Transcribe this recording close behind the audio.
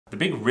The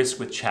big risk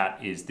with chat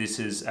is this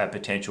is a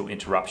potential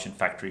interruption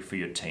factory for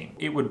your team.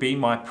 It would be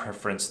my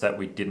preference that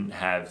we didn't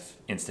have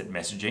instant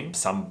messaging.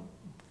 Some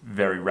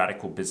very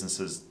radical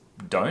businesses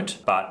don't,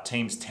 but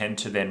teams tend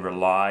to then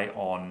rely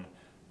on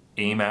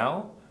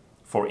email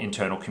for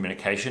internal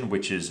communication,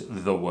 which is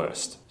the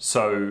worst.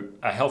 So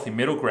a healthy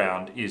middle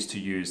ground is to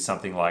use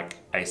something like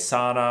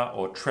Asana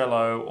or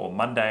Trello or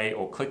Monday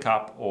or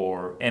ClickUp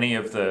or any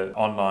of the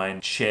online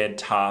shared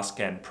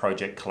task and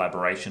project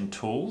collaboration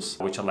tools,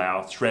 which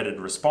allow threaded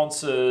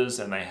responses,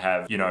 and they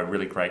have,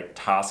 really great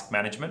task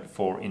management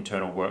for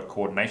internal work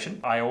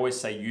coordination. I always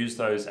say use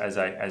those as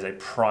a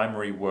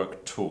primary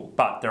work tool.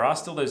 But there are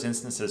still those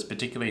instances,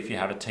 particularly if you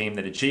have a team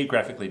that are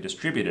geographically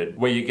distributed,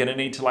 where you're gonna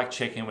need to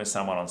check in with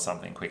someone on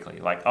something quickly.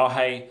 Like, oh,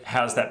 hey,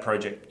 how's that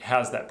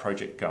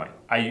project going?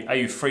 Are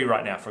you free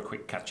right now for a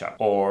quick catch up?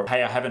 Or,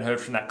 hey, I haven't heard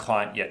from that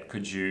client yet.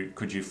 Could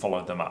you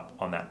follow them up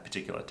on that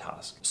particular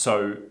task?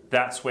 So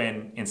that's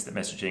when instant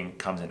messaging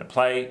comes into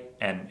play,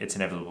 and it's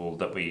inevitable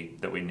that we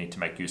need to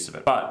make use of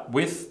it. But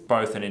with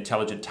both an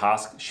intelligent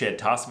shared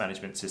task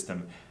management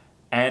system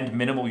and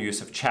minimal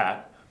use of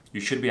chat, you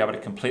should be able to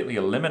completely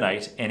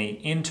eliminate any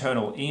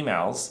internal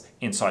emails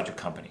inside your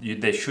company.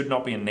 There should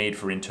not be a need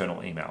for internal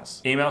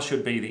emails. Email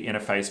should be the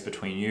interface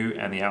between you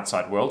and the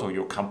outside world, or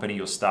your company,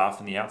 your staff,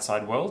 and the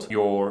outside world.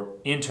 Your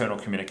internal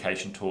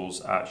communication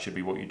tools should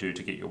be what you do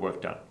to get your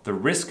work done. The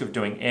risk of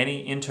doing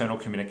any internal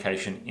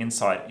communication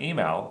inside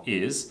email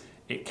is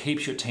it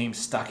keeps your team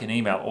stuck in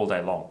email all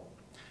day long.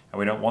 And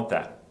we don't want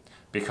that,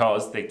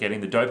 because they're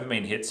getting the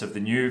dopamine hits of the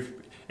new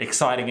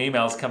exciting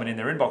emails coming in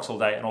their inbox all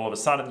day, and all of a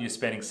sudden you're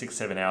spending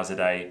 6-7 hours a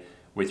day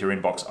with your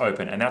inbox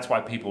open. And that's why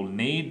people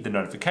need the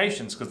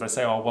notifications, because they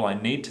say, oh, well, I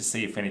need to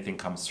see if anything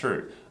comes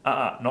through.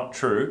 Not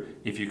true.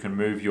 If you can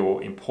move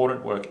your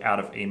important work out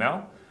of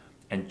email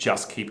and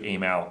just keep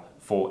email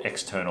for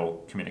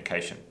external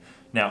communication.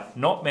 Now,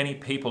 not many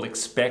people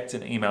expect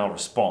an email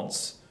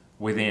response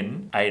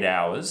within 8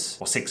 hours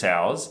or 6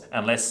 hours,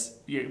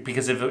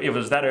 because if it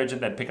was that urgent,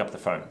 they'd pick up the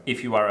phone.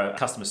 If you are a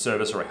customer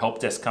service or a help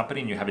desk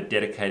company and you have a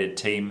dedicated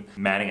team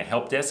manning a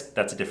help desk,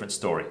 that's a different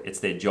story. It's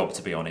their job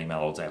to be on email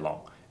all day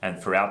long. And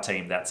for our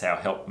team, that's our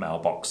help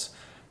mailbox.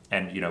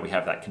 And we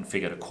have that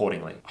configured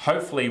accordingly.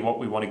 Hopefully what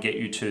we want to get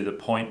you to the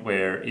point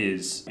where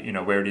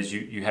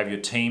you have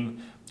your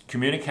team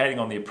communicating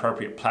on the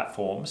appropriate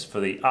platforms for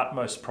the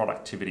utmost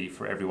productivity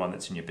for everyone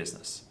that's in your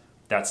business.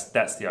 That's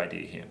the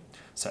idea here.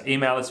 So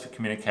email is for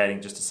communicating,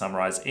 just to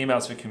summarize, email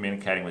is for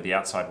communicating with the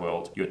outside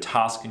world. Your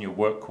task and your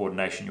work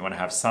coordination, you want to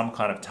have some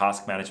kind of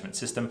task management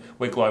system.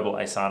 We're global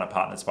Asana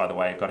partners, by the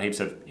way. I've got heaps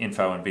of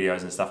info and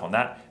videos and stuff on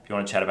that. If you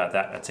want to chat about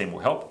that, that team will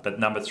help. But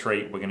number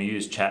 3, we're going to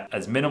use chat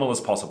as minimal as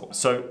possible.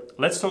 So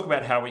let's talk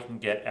about how we can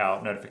get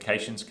our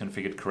notifications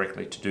configured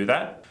correctly to do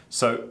that.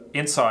 So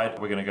inside,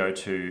 we're going to go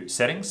to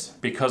settings.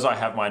 Because I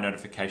have my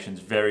notifications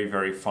very,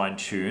 very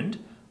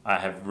fine-tuned, I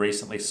have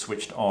recently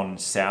switched on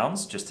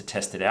sounds just to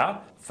test it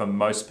out. For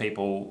most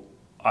people,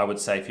 I would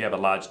say if you have a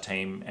large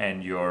team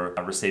and you're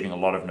receiving a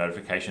lot of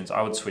notifications,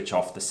 I would switch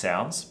off the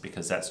sounds,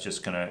 because that's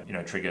just going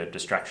to trigger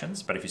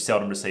distractions. But if you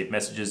seldom receive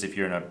messages, if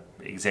you're in an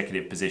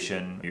executive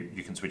position,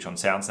 you can switch on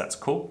sounds. That's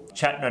cool.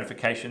 Chat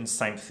notifications,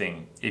 same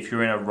thing. If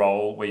you're in a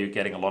role where you're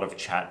getting a lot of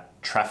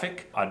chat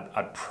traffic,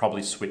 I'd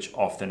probably switch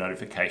off the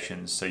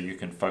notifications so you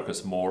can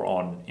focus more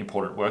on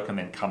important work and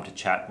then come to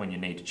chat when you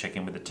need to check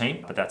in with the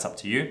team. But that's up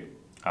to you.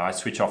 I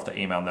switch off the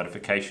email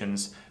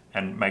notifications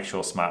and make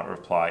sure Smart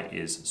Reply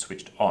is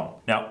switched on.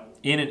 Now,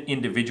 in an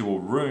individual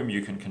room,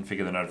 you can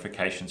configure the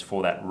notifications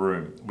for that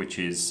room, which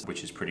is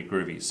pretty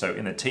groovy. So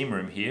in the team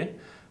room here,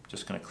 I'm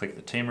just going to click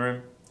the team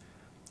room,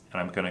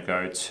 and I'm going to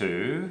go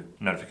to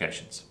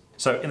notifications.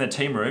 So in the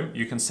team room,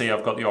 you can see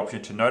I've got the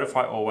option to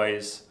notify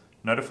always,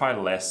 notify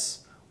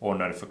less, or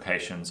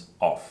notifications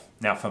off.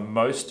 Now, for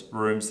most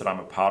rooms that I'm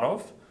a part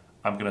of,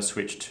 I'm going to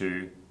switch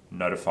to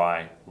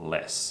notify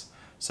less.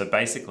 So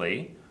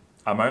basically,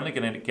 I'm only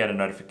going to get a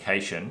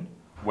notification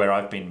where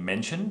I've been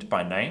mentioned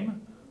by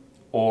name,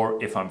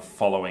 or if I'm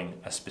following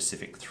a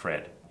specific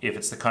thread. If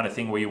it's the kind of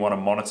thing where you want to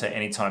monitor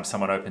anytime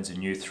someone opens a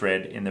new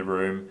thread in the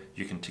room,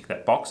 you can tick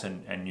that box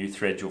and new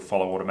threads you'll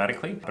follow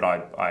automatically, but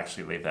I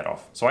actually leave that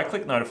off. So I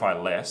click notify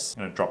less,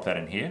 I'm going to drop that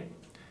in here,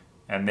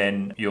 and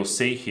then you'll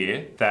see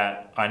here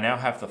that I now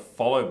have the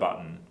follow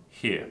button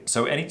here.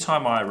 So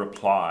anytime I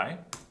reply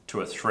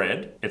to a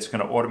thread, it's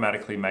going to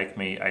automatically make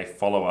me a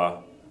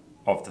follower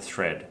of the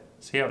thread.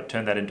 See how it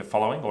turned that into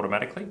following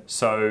automatically?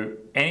 So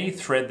any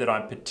thread that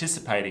I'm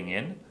participating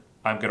in,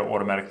 I'm going to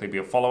automatically be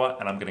a follower,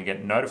 and I'm going to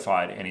get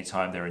notified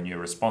anytime there are new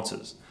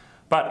responses.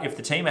 But if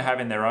the team are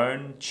having their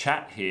own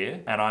chat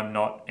here and I'm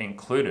not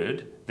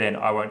included, then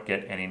I won't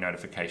get any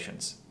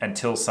notifications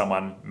until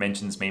someone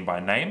mentions me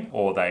by name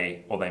or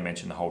they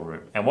mention the whole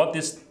room. And what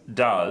this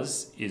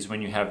does is,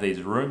 when you have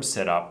these rooms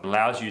set up,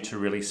 allows you to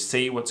really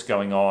see what's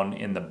going on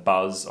in the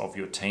buzz of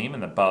your team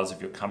and the buzz of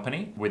your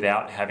company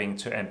without having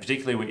to, and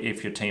particularly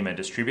if your team are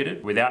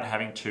distributed, without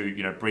having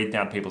to, breathe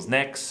down people's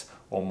necks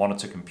or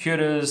monitor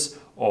computers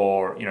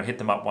or hit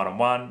them up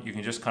one-on-one. You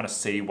can just kind of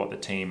see what the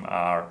team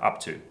are up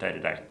to day to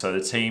day. So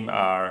the team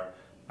are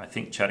I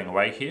think, chatting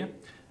away here,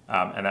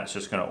 and that's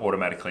just going to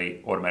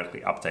automatically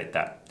update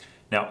that.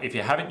 Now, if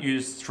you haven't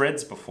used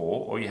threads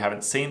before, or you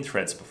haven't seen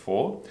threads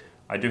before,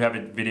 I do have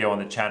a video on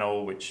the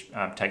channel which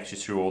takes you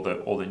through all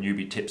the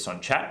newbie tips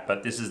on chat,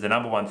 but this is the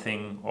number one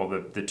thing, or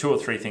the 2 or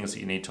 3 things that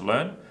you need to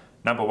learn.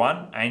 Number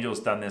one, Angel's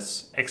done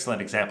this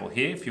excellent example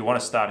here. If you want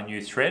to start a new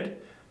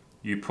thread,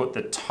 you put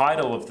the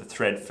title of the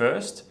thread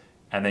first,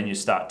 and then you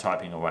start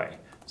typing away.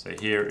 So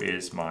here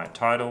is my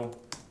title,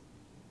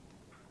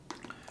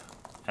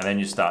 and then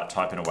you start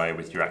typing away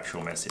with your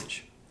actual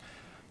message.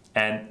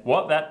 And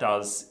what that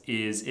does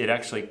is it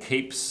actually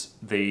keeps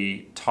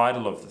the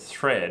title of the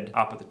thread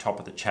up at the top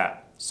of the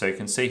chat. So you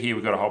can see here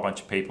we've got a whole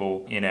bunch of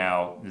people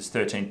there's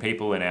 13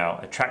 people in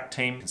our attract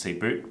team. You can see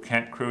boot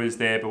camp crew is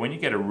there, but when you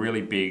get a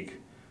really big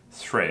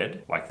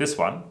thread like this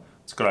one,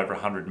 it's got over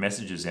 100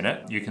 messages in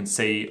it. You can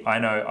see, I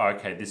know,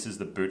 okay, this is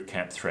the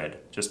bootcamp thread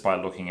just by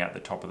looking at the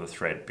top of the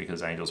thread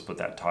because Angel's put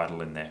that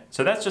title in there.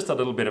 So that's just a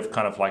little bit of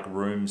kind of like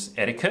rooms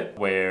etiquette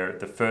where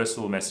the first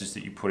little message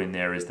that you put in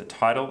there is the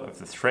title of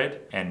the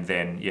thread, and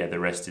then yeah, the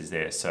rest is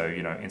there. So,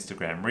 you know,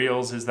 Instagram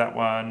Reels is that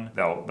one.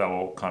 They'll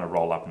all kind of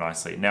roll up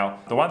nicely. Now,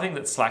 the one thing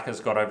that Slack has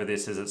got over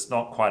this is it's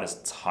not quite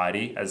as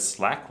tidy as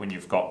Slack when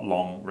you've got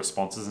long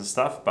responses and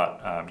stuff,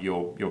 but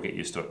you'll get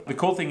used to it. The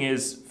cool thing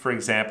is, for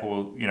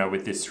example, you know,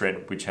 with this thread,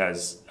 which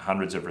has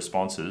hundreds of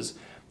responses,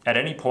 at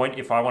any point,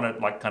 if I want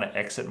to like kind of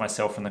exit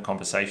myself from the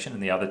conversation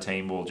and the other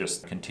team will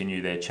just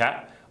continue their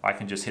chat, I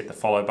can just hit the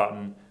follow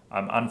button,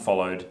 I'm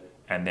unfollowed,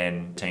 and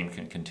then team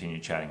can continue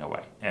chatting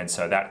away. And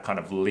so that kind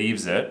of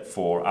leaves it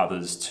for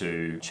others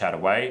to chat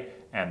away,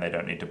 and they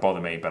don't need to bother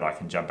me, but I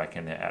can jump back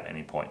in there at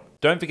any point.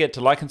 Don't forget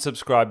to like and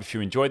subscribe if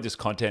you enjoyed this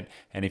content,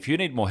 and if you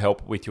need more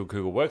help with your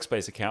Google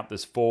Workspace account,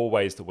 there's 4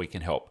 ways that we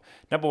can help.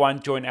 Number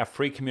 1, join our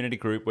free community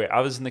group where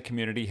others in the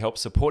community help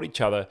support each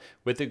other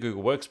with their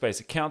Google Workspace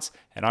accounts,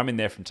 and I'm in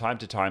there from time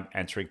to time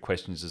answering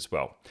questions as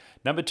well.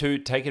 Number 2,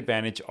 take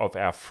advantage of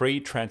our free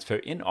transfer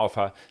in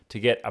offer to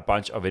get a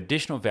bunch of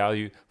additional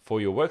value for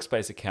your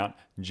Workspace account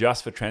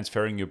just for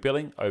transferring your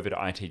billing over to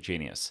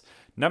itGenius.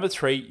 Number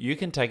 3, you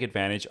can take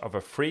advantage of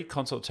a free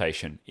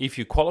consultation if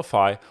you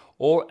qualify,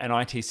 or an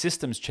IT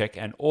systems check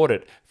and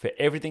audit for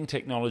everything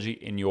technology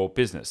in your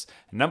business.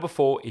 And number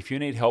 4, if you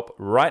need help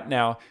right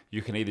now,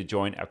 you can either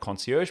join our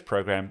concierge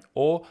program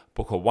or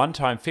book a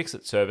one-time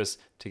fix-it service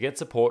to get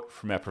support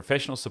from our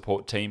professional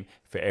support team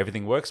for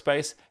everything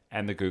Workspace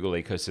and the Google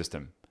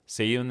ecosystem.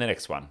 See you in the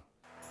next one.